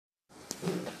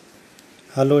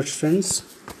Hello students,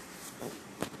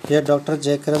 here Dr.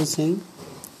 Jaykaran Singh.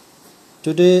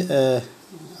 Today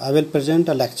I will present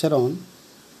a lecture on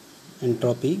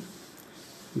entropy.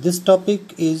 This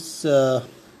topic is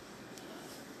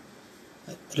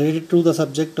related to the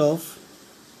subject of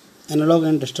analog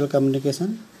and digital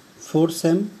communication, 4th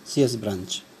SEM CS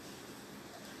branch.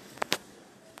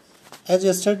 As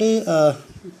yesterday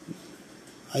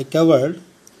I covered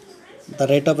the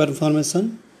rate of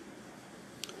information,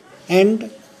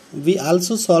 and we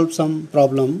also solved some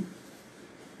problem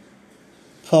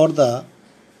for the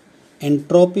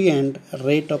entropy and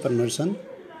rate of information.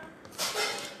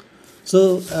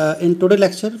 So in today's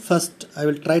lecture, first I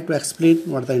will try to explain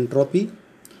what the entropy,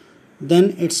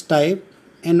 then its type,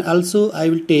 and also I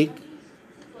will take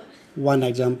one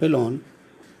example on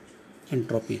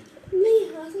entropy.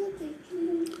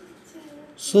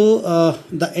 So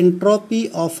the entropy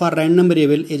of a random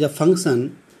variable is a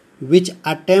function which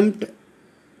attempt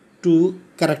to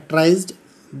characterize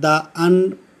the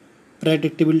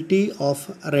unpredictability of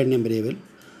a random variable.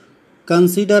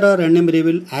 Consider a random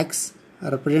variable x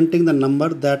representing the number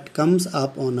that comes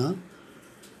up on a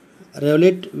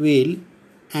roulette wheel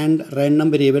and random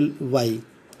variable y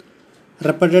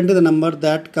representing the number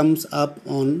that comes up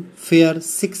on fair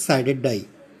six-sided die.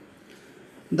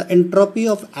 The entropy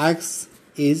of x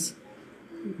is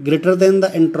greater than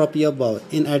the entropy of y.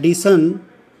 In addition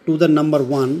to the number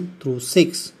 1 through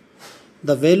 6,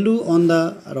 the value on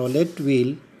the roulette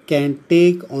wheel can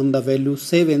take on the value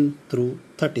 7 through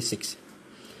 36.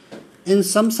 In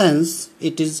some sense,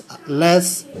 it is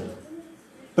less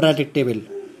predictable.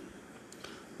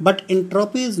 But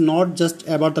entropy is not just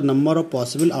about the number of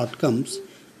possible outcomes,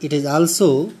 it is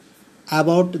also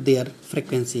about their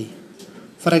frequency.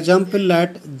 For example,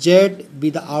 let Z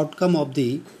be the outcome of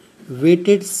the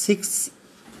weighted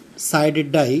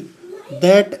six-sided die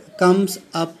that comes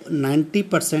up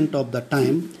 90% of the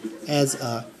time as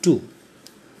a 2.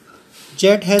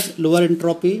 Z has lower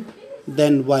entropy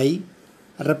than Y,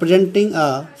 representing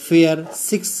a fair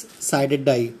six-sided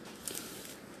die.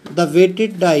 The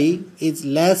weighted die is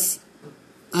less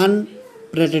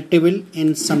unpredictable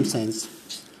in some sense.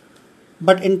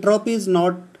 But entropy is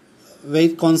not a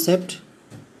vague concept.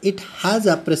 It has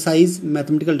a precise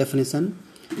mathematical definition.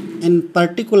 In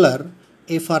particular,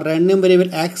 if a random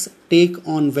variable x take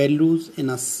on values in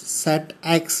a set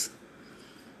x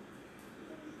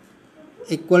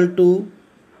equal to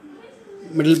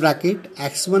middle bracket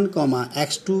x1 comma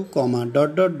x2 comma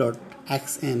dot dot dot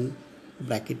xn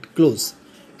bracket close,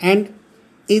 and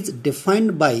is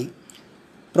defined by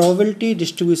probability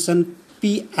distribution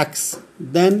px,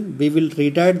 then we will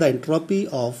rewrite the entropy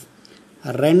of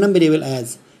a random variable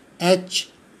as h,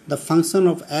 the function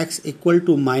of x equal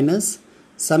to minus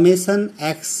summation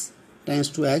x tends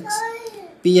to x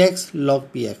px log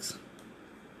px.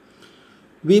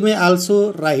 We may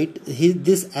also write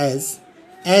this as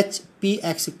h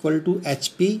px equal to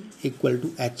hp equal to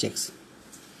hx.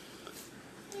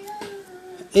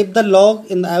 If the log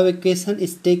in the equation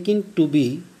is taken to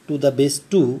be to the base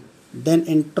 2, then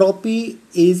entropy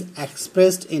is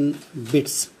expressed in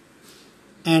bits.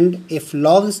 And if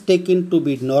log is taken to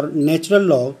be natural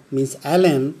log, means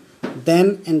ln,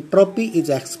 then entropy is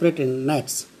expressed in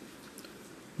nets.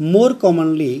 More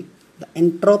commonly, the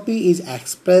entropy is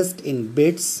expressed in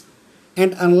bits,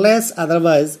 and unless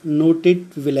otherwise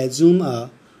noted, we will assume a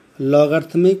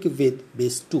logarithmic with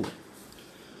base 2.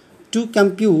 To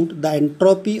compute the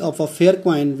entropy of a fair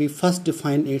coin, we first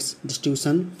define its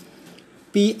distribution.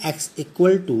 Px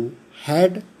equal to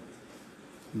head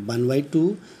 1 by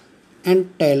 2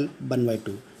 and tail 1 by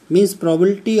 2. Means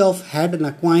probability of head in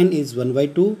a coin is 1 by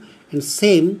 2, and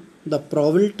same the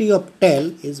probability of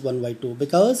tail is 1 by 2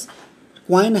 because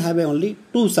coin have only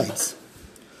two sides.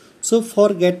 So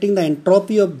for getting the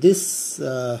entropy of this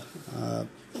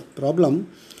problem,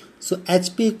 so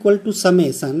hp equal to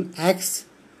summation x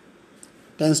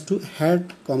tends to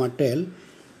head comma tail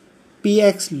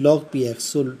px log px.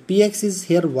 So px is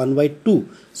here 1 by 2.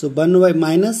 So 1 by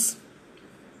minus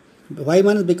y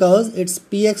minus because it's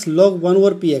px log 1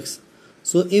 over px.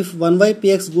 So if 1 by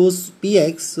px goes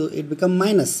px, so it become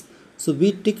minus. So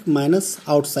we take minus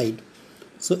outside.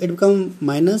 So it become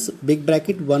minus big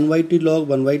bracket 1 by 2 log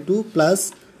 1 by 2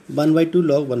 plus 1 by 2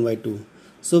 log 1 by 2.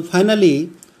 So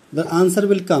finally the answer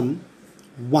will come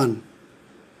 1.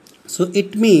 So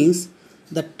it means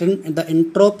that the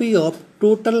entropy of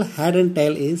total head and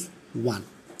tail is 1.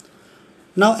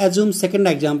 Now assume second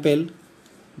example,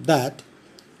 that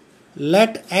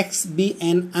let x be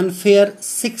an unfair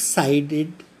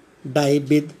six-sided die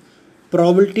with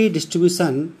probability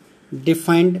distribution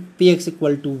defined px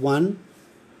equal to 1,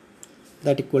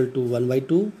 that equal to 1 by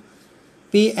 2,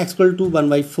 Px equal to 1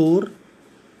 by 4,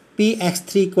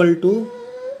 Px3 equal to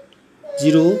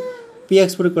 0,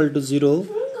 Px4 equal to 0,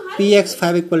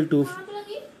 Px5 equal to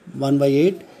 1 by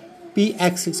 8,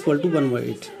 Px6 equal to 1 by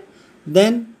 8.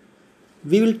 Then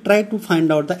we will try to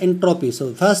find out the entropy.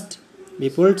 So first we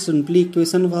put simply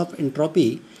equation of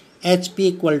entropy, Hp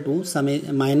equal to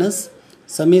minus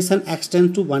summation x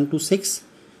tends to 1 to 6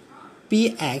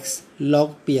 Px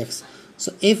log Px.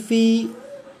 So if we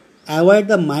avoid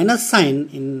the minus sign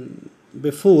in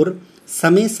before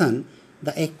summation,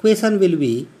 the equation will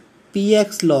be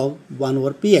Px log 1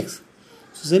 over Px.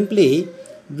 So simply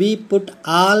we put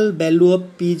all value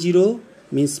of P0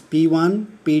 means P1,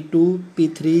 P2,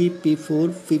 P3, P4,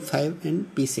 P5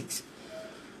 and P6.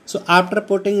 So after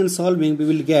putting and solving we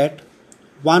will get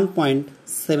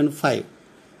 1.75.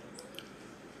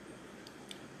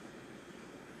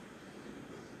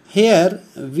 Here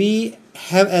we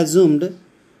have assumed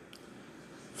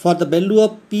for the value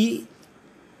of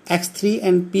Px3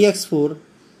 and Px4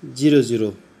 0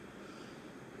 0.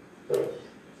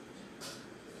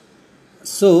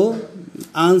 So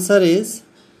answer is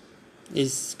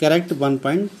correct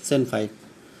 1.75.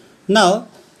 Now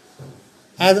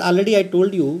as already I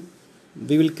told you,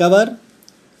 we will cover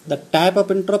the type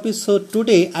of entropy. So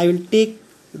today I will take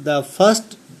the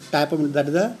first type of, that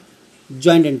is the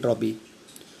joint entropy.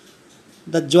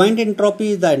 The joint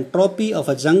entropy is the entropy of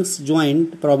a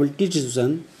joint probability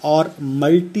distribution or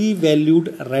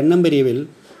multi-valued random variable.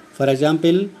 For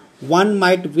example, one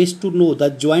might wish to know the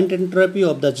joint entropy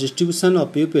of the distribution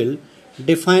of pupil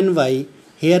defined by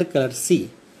hair color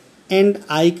C and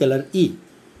eye color E,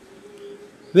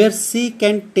 where C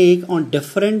can take on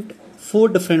 4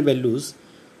 different values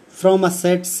from a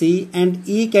set C and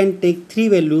E can take 3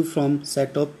 values from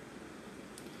set of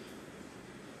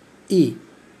E.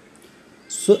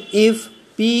 So if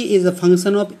P is a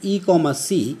function of E comma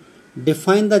C,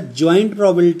 define the joint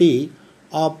probability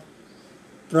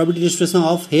distribution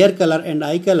of hair color and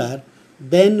eye color,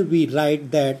 then we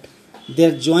write that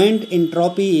their joint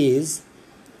entropy is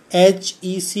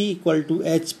HEC equal to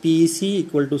HPEC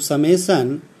equal to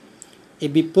summation.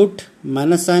 If we put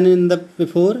minus sign in the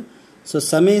before, so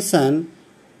summation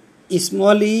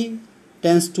small e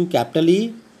tends to capital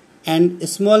E and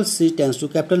small c tends to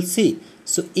capital C.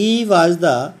 So E was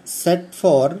the set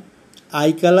for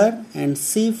eye color and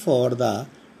C for the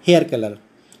hair color.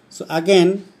 So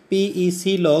again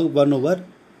PEC log 1 over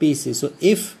PC. So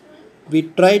if we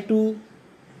try to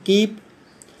keep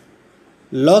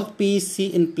log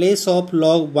PC in place of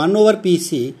log 1 over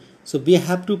PC, so we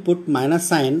have to put minus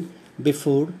sign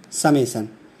before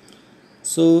summation.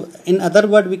 So in other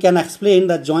words, we can explain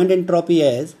the joint entropy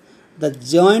as the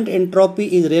joint entropy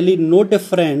is really no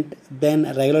different than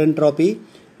regular entropy.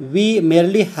 We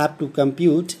merely have to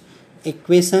compute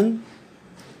equation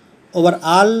over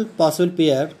all possible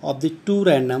pair of the 2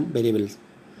 random variables.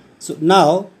 So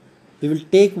now we will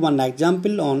take one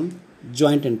example on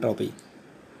joint entropy.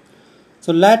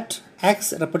 So let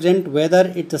X represent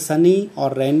whether it's sunny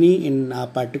or rainy in a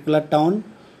particular town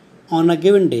on a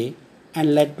given day,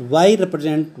 and let Y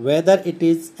represent whether it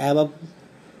is above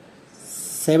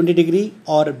 70 degree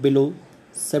or below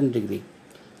 70 degree.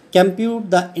 Compute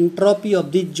the entropy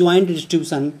of the joint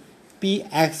distribution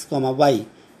Px, Y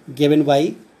given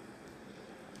by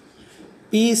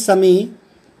P sunny,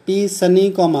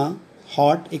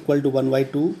 hot equal to 1 by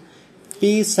 2,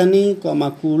 P sunny,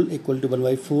 cool equal to 1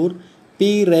 by 4,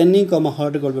 P rainy,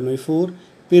 hot equal to 1 by 4,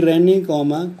 P rainy,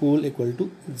 cool equal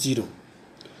to 0.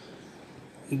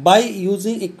 By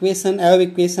using equation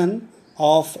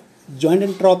of joint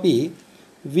entropy,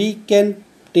 we can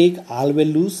take all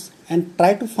values and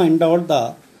try to find out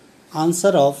the answer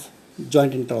of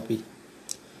joint entropy.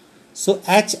 So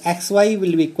Hxy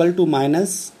will be equal to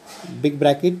minus big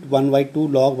bracket 1 by 2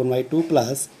 log 1 by 2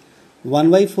 plus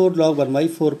 1 by 4 log 1 by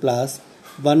 4 plus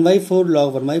 1 by 4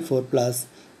 log 1 by 4 plus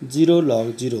 0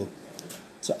 log 0.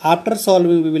 So after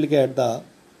solving we will get the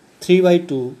 3 by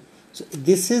 2. So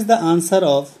this is the answer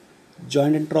of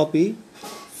joint entropy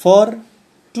for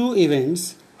 2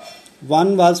 events.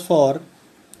 One was for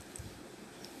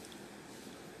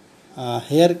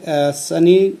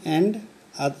sunny and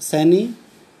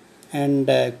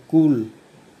cool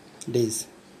days.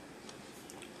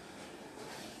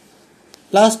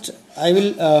 Last I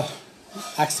will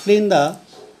explain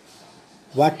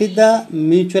what is the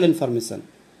mutual information.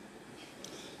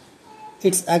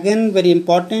 It's again very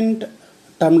important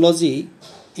terminology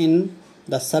in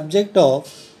the subject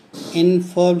of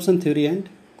information theory and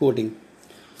coding.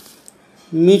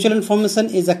 Mutual information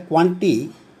is a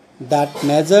quantity that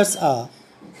measures a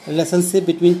relationship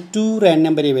between 2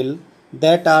 random variables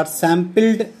that are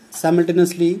sampled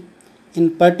simultaneously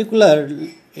In particular,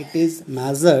 it is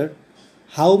measured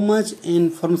how much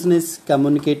information is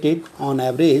communicated on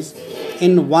average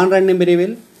in one random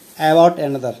variable about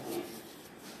another.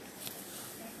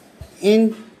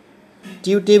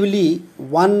 Intuitively,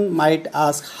 one might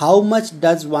ask, how much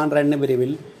does one random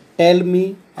variable tell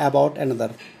me about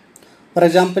another? For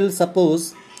example,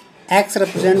 suppose X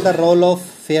represents the roll of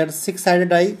fair six-sided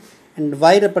die and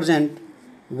Y represent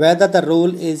whether the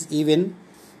roll is even,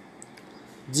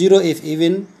 0 if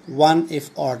even, 1 if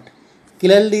odd.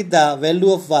 Clearly, the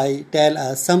value of Y tells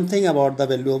us something about the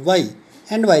value of Y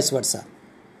and vice versa.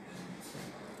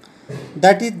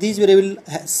 That is, these variables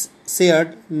has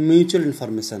shared mutual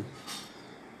information.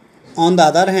 On the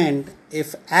other hand,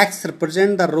 if X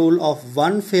represents the roll of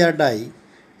one fair die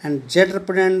and Z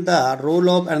represents the roll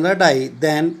of another die,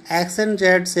 then X and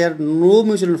Z share no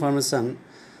mutual information.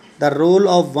 The roll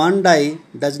of one die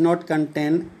does not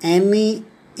contain any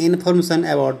information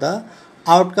about the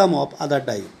outcome of other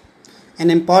die. An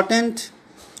important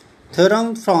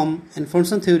theorem from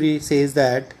information theory says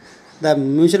that the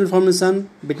mutual information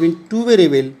between two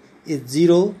variables is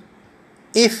 0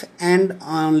 if and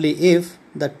only if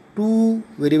the two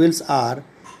variables are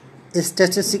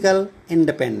statistically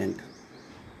independent.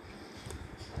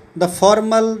 The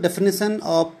formal definition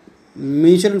of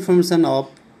mutual information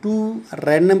of two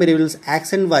random variables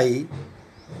x and y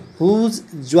whose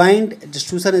joint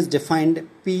distribution is defined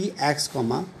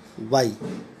px, y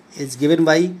is given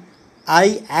by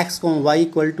I x, y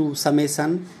equal to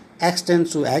summation x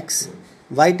tends to x,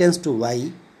 y tends to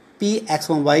y,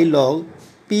 px, y log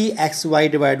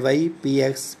pxy divided by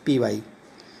px, py.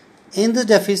 In this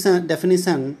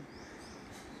definition,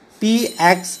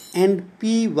 px and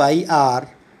py are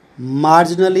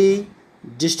marginally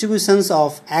distributions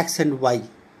of x and y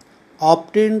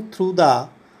obtained through the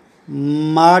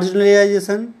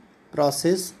marginalization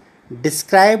process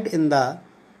described in the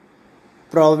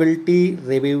probability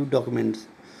review documents.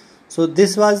 So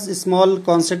this was a small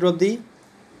concept of the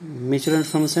mutual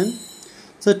information.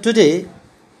 So today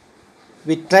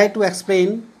we try to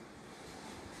explain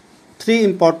three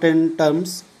important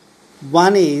terms.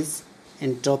 One is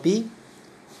entropy,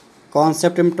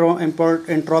 concept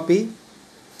entropy.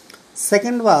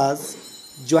 Second was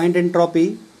joint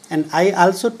entropy, and I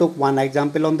also took one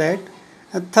example on that.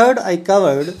 And third, I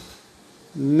covered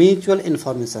mutual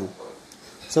information.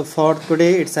 So for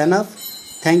today it's enough.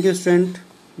 Thank you, student.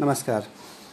 Namaskar.